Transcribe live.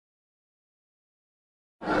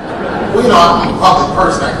Well, you know, I'm a public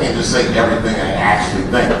person. I can't just say everything I actually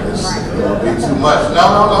think. It'll be too much.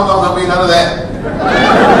 No, there'll be none of that.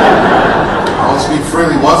 I only speak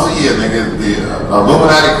freely once a year. They get the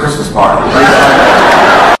Illuminati Christmas party.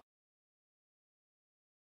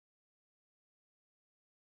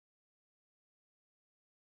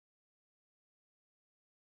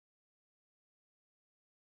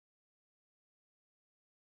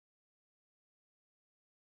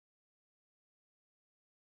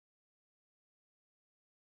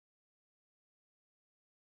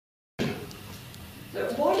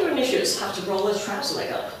 Why do initiates have to roll their trouser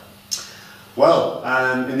leg up? Well,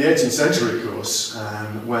 in the 18th century, of course,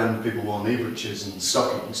 when people wore knee breeches and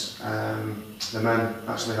stockings, the men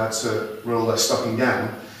actually had to roll their stocking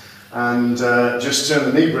down and just turn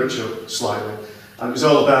the knee breech up slightly. And it was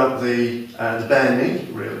all about the bare knee,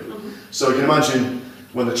 really. So you can imagine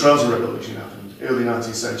when the trouser revolution happened, early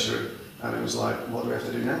 19th century, and it was like, what do we have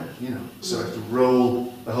to do now? You know, so we have to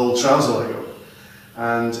roll the whole trouser leg up.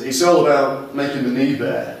 And it's all about making the knee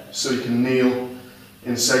bare so you can kneel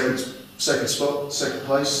in a sacred spot, sacred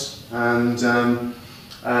place, and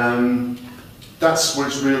that's what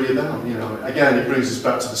it's really about. You know, again, it brings us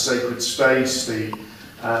back to the sacred space, the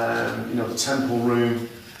you know, the temple room,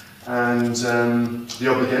 and the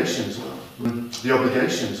obligation as well. The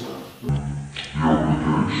obligation as well.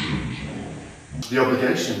 The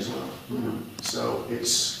obligation as well. So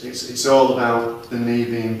it's all about the knee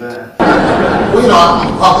being bare. Well, you know,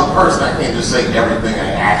 I'm a public person. I can't just say everything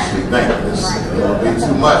I actually think. It'll be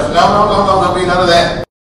too much. No, there'll be none of that.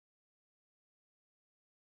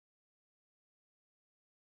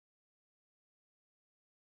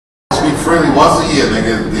 I speak freely once a year. They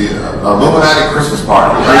get the Illuminati Christmas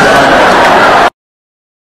party.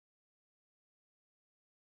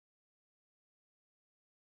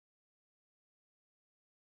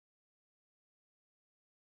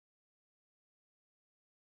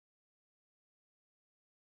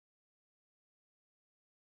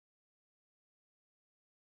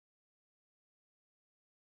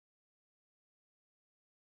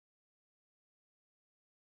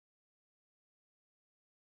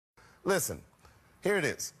 Listen, here it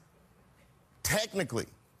is. Technically,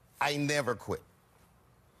 I never quit.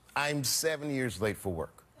 I'm 7 years late for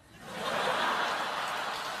work.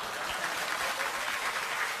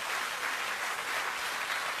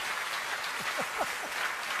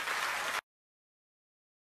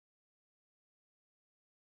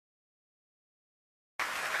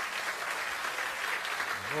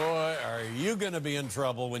 Boy, are you going to be in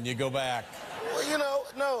trouble when you go back. Well, you know,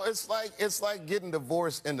 no, it's like getting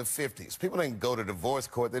divorced in the 50s. People didn't go to divorce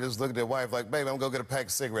court. They just look at their wife like, baby, I'm going to go get a pack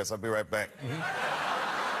of cigarettes. I'll be right back.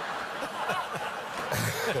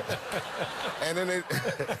 And then they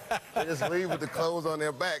just leave with the clothes on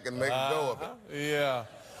their back and make a go of it. Yeah.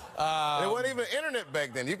 There wasn't even internet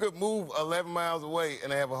back then. You could move 11 miles away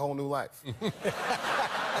and have a whole new life.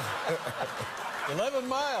 11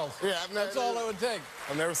 miles. Yeah, that's all it would take.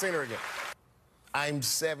 I've never seen her again. I'm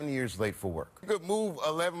 7 years late for work. You could move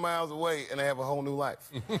 11 miles away and have a whole new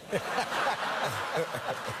life.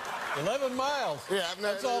 11 miles. Yeah,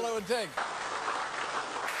 that's all it would take.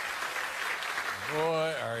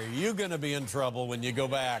 Boy, are you going to be in trouble when you go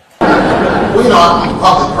back. Well, you know, I'm a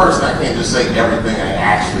public person. I can't just say everything I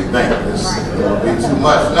actually think. It'll be too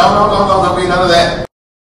much. No, there'll be none of that.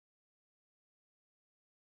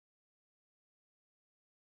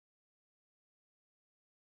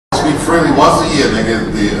 I speak freely once a year. They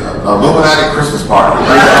get the Illuminati Christmas party.